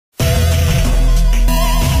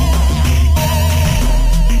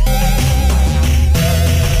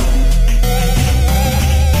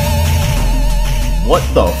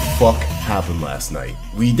What the fuck happened last night?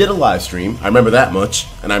 We did a live stream, I remember that much,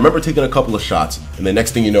 and I remember taking a couple of shots, and the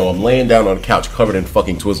next thing you know, I'm laying down on a couch covered in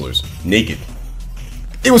fucking Twizzlers, naked.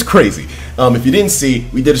 It was crazy. If you didn't see,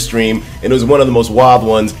 we did a stream, and it was one of the most wild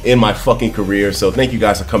ones in my fucking career, so thank you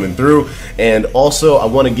guys for coming through. And also, I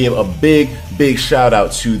want to give a big shout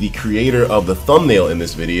out to the creator of the thumbnail in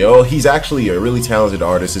this video. He's actually a really talented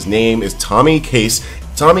artist. His name is Tomycase.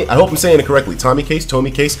 Tommy, I hope I'm saying it correctly,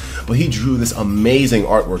 Tomycase, but he drew this amazing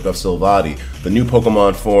artwork of Silvadi, the new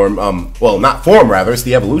Pokemon form, well, not form rather, it's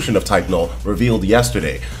the evolution of Type Null, revealed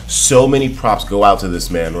yesterday. So many props go out to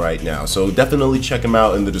this man right now, so definitely check him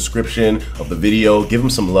out in the description of the video, give him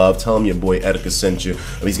some love, tell him your boy Etika sent you.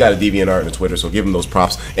 He's got a DeviantArt on Twitter, so give him those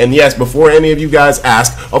props. And yes, before any of you guys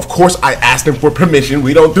ask, of course I asked him for permission.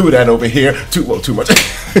 We don't do that over here, too much.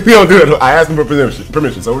 We don't do it. I asked him for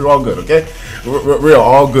permission, so we're all good, okay? We're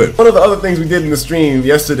all good. One of the other things we did in the stream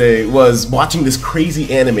yesterday was watching this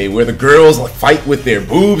crazy anime where the girls like fight with their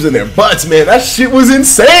boobs and their butts, man. That shit was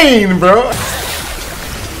insane, bro.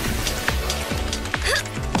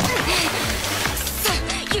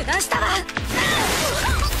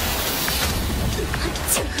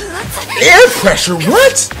 Air pressure,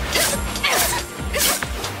 what?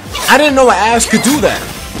 I didn't know an ass could do that.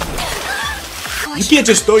 You can't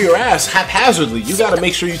just throw your ass haphazardly. You gotta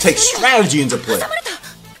make sure you take strategy into play.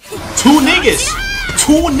 Two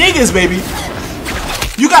niggas, baby.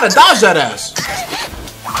 You gotta dodge that ass.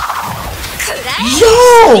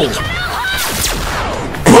 Yo!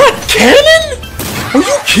 Butt cannon? Are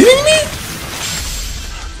you kidding me?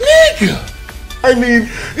 Nigga! I mean,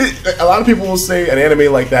 a lot of people will say an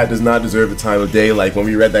anime like that does not deserve the time of day, like when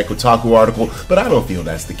we read that Kotaku article, but I don't feel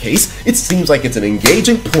that's the case. It seems like it's an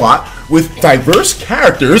engaging plot with diverse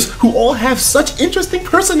characters who all have such interesting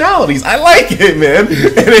personalities. I like it, man.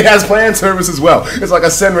 And it has fan service as well. It's like a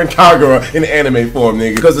Senran Kagura in anime form,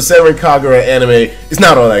 nigga. Because the Senran Kagura anime is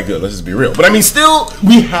not all that good, let's just be real. But I mean, still,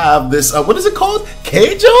 we have this, what is it called?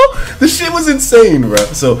 Keijo? This shit was insane, bro.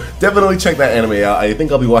 So definitely check that anime out. I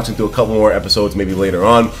think I'll be watching through a couple more episodes maybe later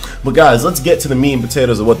on. But guys, let's get to the meat and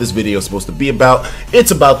potatoes of what this video is supposed to be about.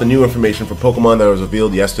 It's about the new information for Pokemon that was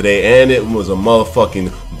revealed yesterday, and it was a motherfucking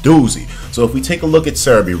doozy. So if we take a look at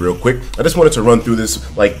Silvadi real quick, I just wanted to run through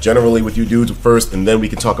this like generally with you dudes first, and then we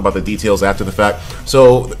can talk about the details after the fact.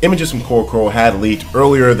 So the images from Coral had leaked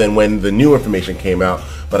earlier than when the new information came out,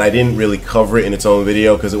 but I didn't really cover it in its own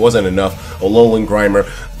video because it wasn't enough. Alolan Grimer,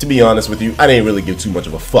 to be honest with you, I didn't really give too much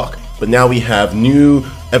of a fuck. But now we have new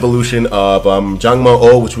evolution of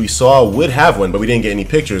Jangmo-O, which we saw would have one, but we didn't get any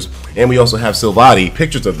pictures. And we also have Silvadi,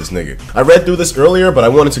 pictures of this nigga. I read through this earlier, but I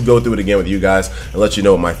wanted to go through it again with you guys and let you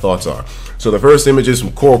know what my thoughts are. So the first images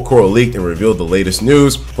from Coral leaked and revealed the latest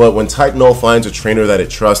news, but when Type Null finds a trainer that it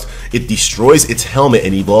trusts, it destroys its helmet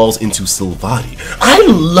and evolves into Silvadi. I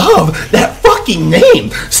love that fucking name,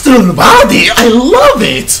 Silvadi. I love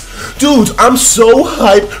it. Dude, I'm so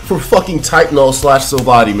hyped for fucking Type Null /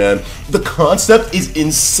 Silvadi, man. The concept is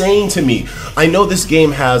insane to me. I know this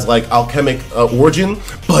game has like alchemic origin,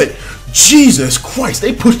 but Jesus Christ,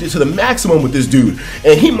 they pushed it to the maximum with this dude,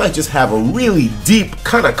 and he might just have a really deep,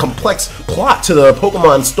 kind of complex plot to the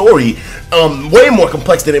Pokemon story, way more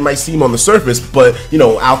complex than it might seem on the surface, but, you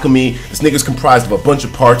know, alchemy, this nigga's comprised of a bunch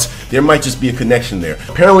of parts, there might just be a connection there.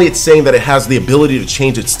 Apparently it's saying that it has the ability to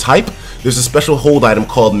change its type. There's a special hold item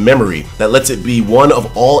called Memory that lets it be one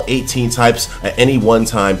of all 18 types at any one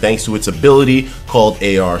time thanks to its ability called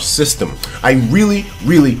AR System. I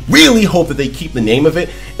really hope that they keep the name of it,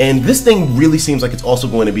 and this thing really seems like it's also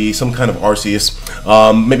going to be some kind of Arceus,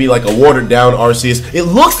 maybe like a watered down Arceus. It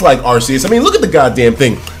looks like Arceus. I mean, look at the goddamn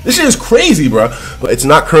thing. This shit is crazy, bro. But it's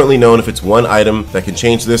not currently known if it's one item that can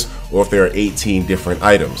change this or if there are 18 different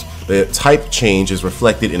items. The type change is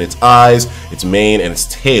reflected in its eyes, its mane, and its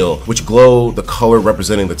tail, which glow the color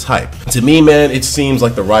representing the type. To me, man, it seems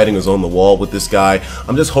like the writing is on the wall with this guy.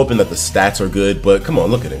 I'm just hoping that the stats are good, but come on,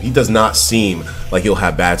 look at him. He does not seem like he'll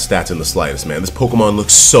have bad stats in the slightest, man. This Pokemon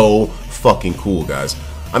looks so fucking cool, guys.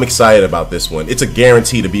 I'm excited about this one. It's a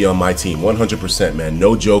guarantee to be on my team, 100%, man.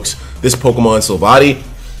 No jokes. This Pokemon, Silvadi,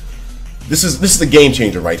 this is the game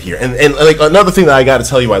changer right here. And like another thing that I gotta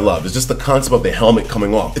tell you I love is just the concept of the helmet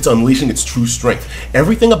coming off. It's unleashing its true strength.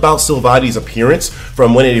 Everything about Silvadi's appearance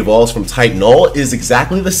from when it evolves from Type Null is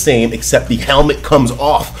exactly the same, except the helmet comes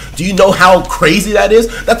off. Do you know how crazy that is?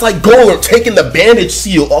 That's like Golem taking the bandage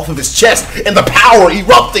seal off of his chest and the power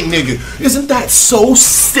erupting, nigga. Isn't that so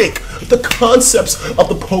sick? The concepts of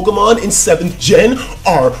the Pokemon in 7th Gen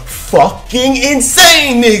are fucking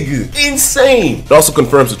insane, nigga. Insane. It also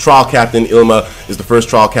confirms the trial captain, Ilma, is the first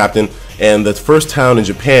trial captain. And the first town in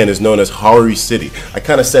Japan is known as Haori City. I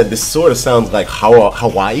kind of said this sort of sounds like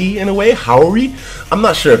Hawaii in a way, Haori. I'm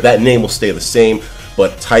not sure if that name will stay the same,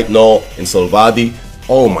 but Type Null in Silvadi.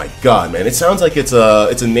 Oh my god, man! It sounds like it's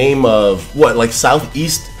a name of what, like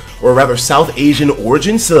Southeast or rather South Asian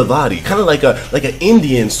origin, Silvadi. Kind of like an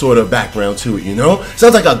Indian sort of background to it, you know?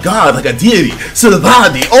 Sounds like a god, like a deity.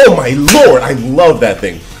 Silvadi. Oh my lord, I love that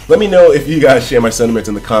thing. Let me know if you guys share my sentiments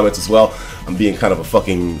in the comments as well. I'm being kind of a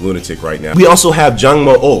fucking lunatic right now. We also have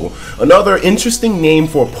Jangmo-O, another interesting name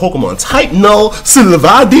for Pokemon. Type Null,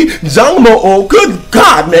 Silvadi, Jangmo-O. Good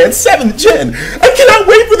God, man, 7th Gen. I cannot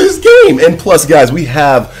wait for this game. And plus, guys, we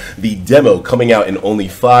have the demo coming out in only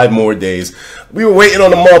 5 more days. We were waiting on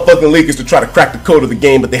the motherfucking leakers to try to crack the code of the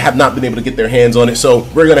game, but they have not been able to get their hands on it, so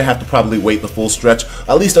we're gonna have to probably wait the full stretch,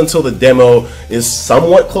 at least until the demo is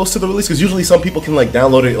somewhat close to the release, because usually some people can like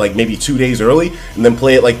download it like maybe 2 days early and then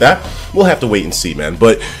play it like that. We'll have to wait and see, man.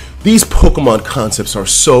 But these Pokemon concepts are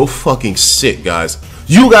so fucking sick, guys.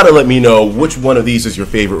 You gotta let me know which one of these is your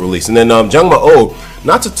favorite release. And then Jangmo-O,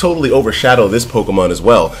 not to totally overshadow this Pokemon as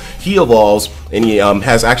well, he evolves and he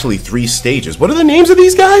has actually 3 stages. What are the names of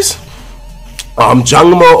these guys?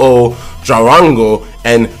 Jangmo-O, Jarango,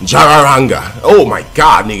 and Jararanga. Oh my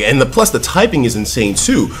god, nigga. And plus the typing is insane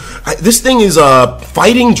too. This thing is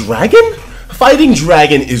Fighting Dragon? Fighting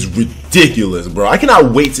Dragon is ridiculous, bro. I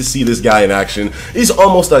cannot wait to see this guy in action. He's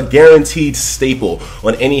almost a guaranteed staple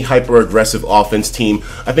on any hyper-aggressive offense team.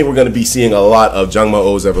 I think we're going to be seeing a lot of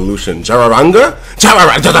Jangmo-O's evolution. Jararanga?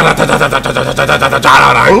 Jararanga,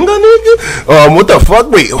 nigga? What the fuck?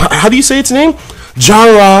 Wait, how do you say its name?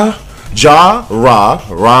 Jararanga,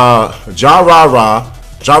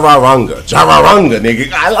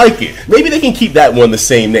 nigga. I like it. Maybe they can keep that one the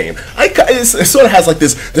same name. It sort of has like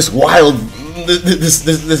this wild, this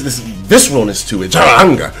visceralness to it.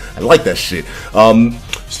 Jaranga. I like that shit.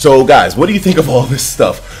 So guys, what do you think of all this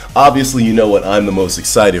stuff? Obviously, you know what I'm the most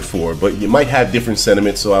excited for, but you might have different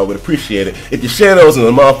sentiments, so I would appreciate it if you share those in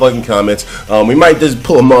the motherfucking comments. We might just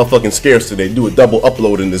pull a motherfucking scarce today, do a double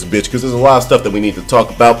upload in this bitch, because there's a lot of stuff that we need to talk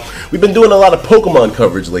about. We've been doing a lot of Pokemon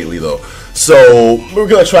coverage lately, though, so we're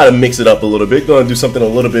going to try to mix it up a little bit. Going to do something a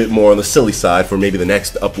little bit more on the silly side for maybe the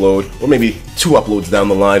next upload, or maybe 2 uploads down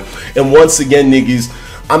the line. And once again, niggas,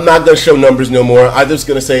 I'm not going to show numbers no more. I'm just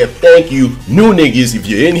going to say a thank you, new niggas, if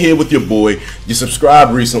you're in here with your boy, you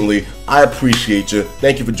subscribed recently, I appreciate you.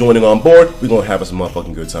 Thank you for joining on board. We're going to have us a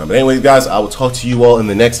motherfucking good time. But anyways, guys, I will talk to you all in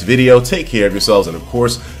the next video. Take care of yourselves, and of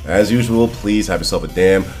course, as usual, please have yourself a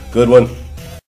damn good one.